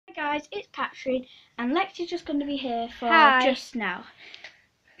guys, it's Catherine, and Lexi's just going to be here for just now.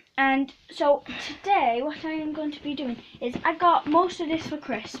 And so today what I am going to be doing is I got most of this for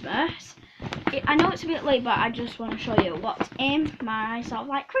Christmas. I know it's a bit late, but I just want to show you what's in my sort of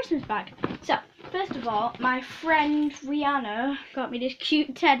like Christmas bag. So first of all, my friend Rihanna got me this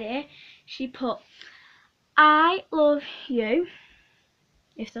cute teddy. She put "I love you,"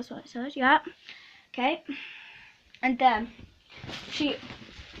 if that's what it says, yeah. Okay. And then she,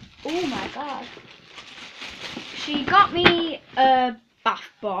 oh my god, she got me a bath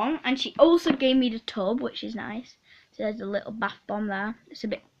bomb, and she also gave me the tub, which is nice. So there's a little bath bomb there. It's a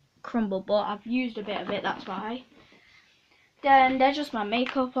bit crumbled, but I've used a bit of it, that's why. Then there's just my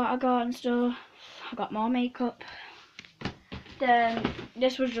makeup that I got and stuff. I got more makeup. Then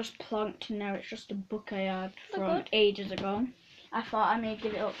this was just plonked in there. It's just a book I had from ages ago. I thought I may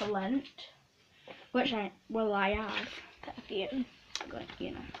give it up for Lent, which I have. Perfume.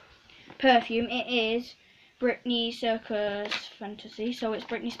 You know, perfume. It is Britney Circus Fantasy, so it's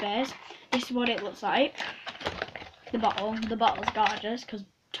Britney Spears. This is what it looks like. The bottle's gorgeous because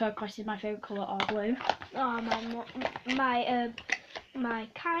turquoise is my favourite colour, or blue. Oh, my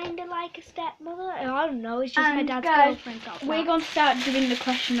kinda like a stepmother. I don't know. It's just my dad's girlfriend got that. We're going to start doing the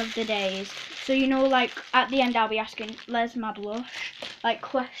question of the days. So you know, like at the end, I'll be asking Les Madlush like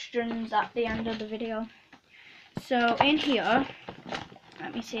questions at the end of the video. So in here,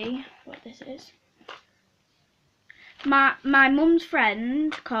 let me see what this is. My mum's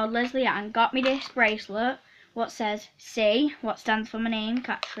friend called Leslie Ann got me this bracelet. What says C, what stands for my name,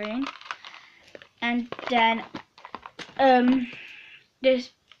 Catherine. And then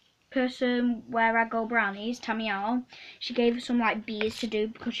this person where I go brownies, Tamiel, she gave us some like bees to do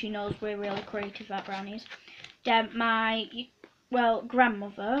because she knows we're really creative at brownies. Then my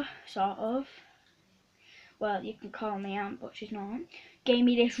grandmother, sort of, well, you can call me aunt, but she's not, gave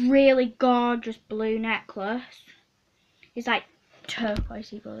me this really gorgeous blue necklace. It's like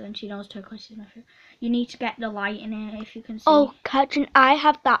turquoisey blue, and she knows turquoise is my favourite. You need to get the light in it if you can see. Oh, Catherine, I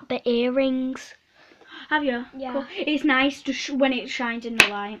have that, but earrings. Have you? Yeah. Cool. It's nice to when it shines in the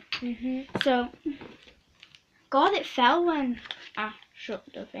light. So, God, it fell when I shut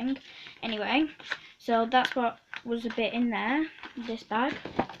the thing. Anyway, so that's what was a bit in there, this bag.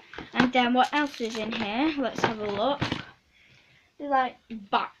 And then what else is in here? Let's have a look. They're like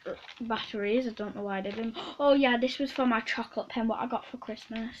batteries. I don't know why they've been. Oh yeah, this was for my chocolate pen. What I got for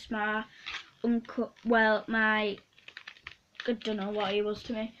Christmas. My uncle. Well, I don't know what he was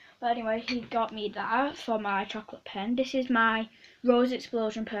to me. But anyway, he got me that for my chocolate pen. This is my Rose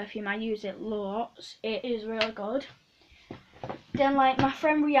Explosion perfume. I use it lots. It is really good. Then like my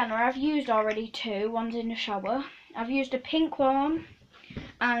friend Rihanna, I've used already two. One's in the shower. I've used a pink one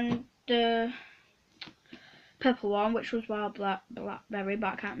and the purple one, which was wild blackberry,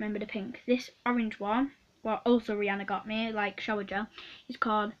 but I can't remember the pink. This orange one, well, also Rihanna got me, like shower gel, is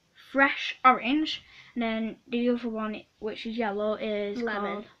called Fresh Orange. And then the other one, which is yellow, is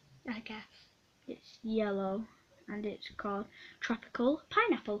lemon, called, I guess. It's yellow, and it's called Tropical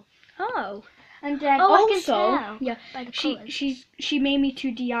Pineapple. Oh. And then I can also, tell yeah, by the colours. she made me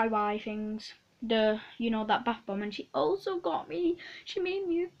two DIY things. That bath bomb, and she also made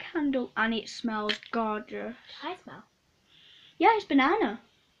me a candle, and it smells gorgeous. I smell. Yeah, it's banana.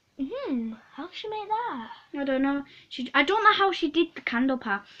 How did she make that? I don't know. I don't know how she did the candle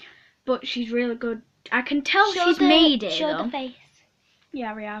part, but she's really good. I can tell she's made it. Show the face.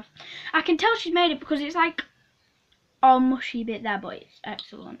 Yeah, we have. I can tell she's made it because it's like all mushy bit there, but it's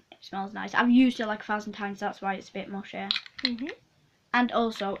excellent. It smells nice. I've used it like 1,000 times. That's why it's a bit mushy. And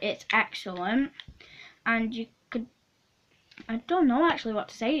also, it's excellent. And you could, I don't know actually what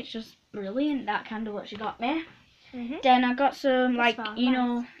to say. It's just brilliant, that candle that she got me. Then I got some, like,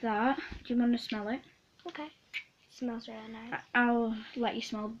 know that. Do you want to smell it? Okay. It smells really nice. I'll let you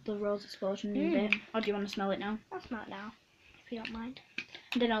smell the Rose Explosion in a bit. Or do you want to smell it now? I'll smell it now, if you don't mind.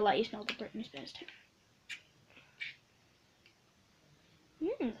 And then I'll let you smell the Britney Spears too.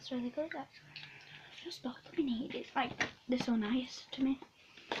 That's really good, actually. Just both we need. It's like, they're so nice to me.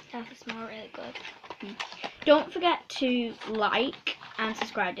 They smell really good. Don't forget to like and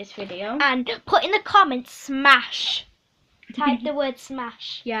subscribe this video. And put in the comments smash. Type the word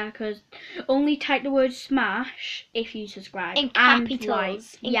smash. Yeah, because only type the word smash if you subscribe. In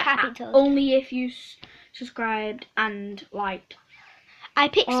capitals. And like. In capitals. Only if you subscribed and liked. I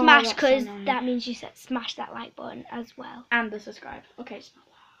picked smash because that means you said smash that like button as well. And the subscribe. Okay, smell that.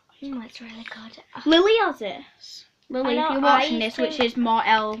 It's really good. Lily has this. Lily, if you're watching this, which is more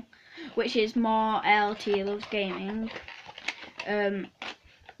LT Loves Gaming.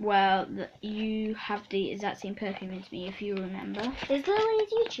 Well, you have the exact same perfume as me, if you remember. Is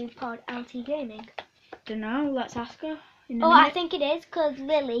Lily's YouTube called LT Gaming? Dunno, let's ask her. In a Oh, minute. I think it is, because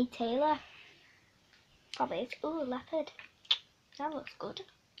Lily Taylor. Probably is. Ooh, leopard. That looks good.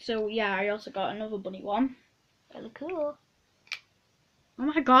 So, yeah, I also got another bunny one. Really cool. Oh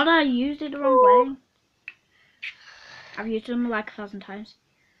my god, I used it the wrong way. I've used them like 1,000 times.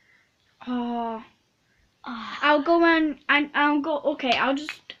 Oh. I'll go and I'll go. Okay, I'm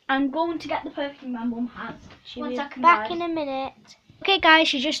going to get the perfume my mum has. She'll be back in a minute. Okay, guys,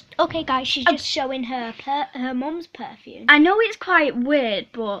 she's just showing her mum's perfume. I know it's quite weird,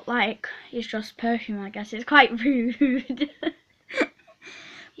 but like it's just perfume. I guess it's quite rude.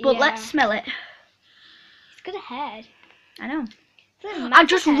 But let's smell it. It's got a head. I know. I I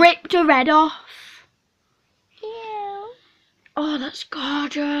just ripped a red off. Ew. Oh, that's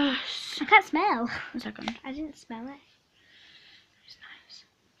gorgeous. I can't smell. 1 second. I didn't smell it. It's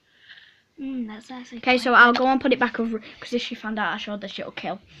nice. That's actually. Okay, so I'll go and put it back over because if she found out I showed this, she'll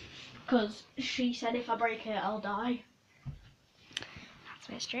kill. Because she said if I break it, I'll die. That's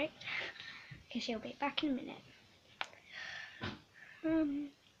very strict. Okay, she'll be back in a minute.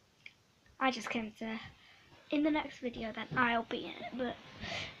 I just came to. In the next video, then I'll be in it. But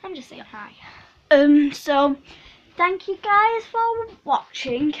I'm just saying hi. So thank you guys for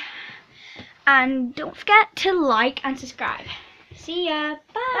watching, and don't forget to like and subscribe. See ya.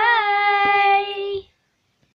 Bye. Bye.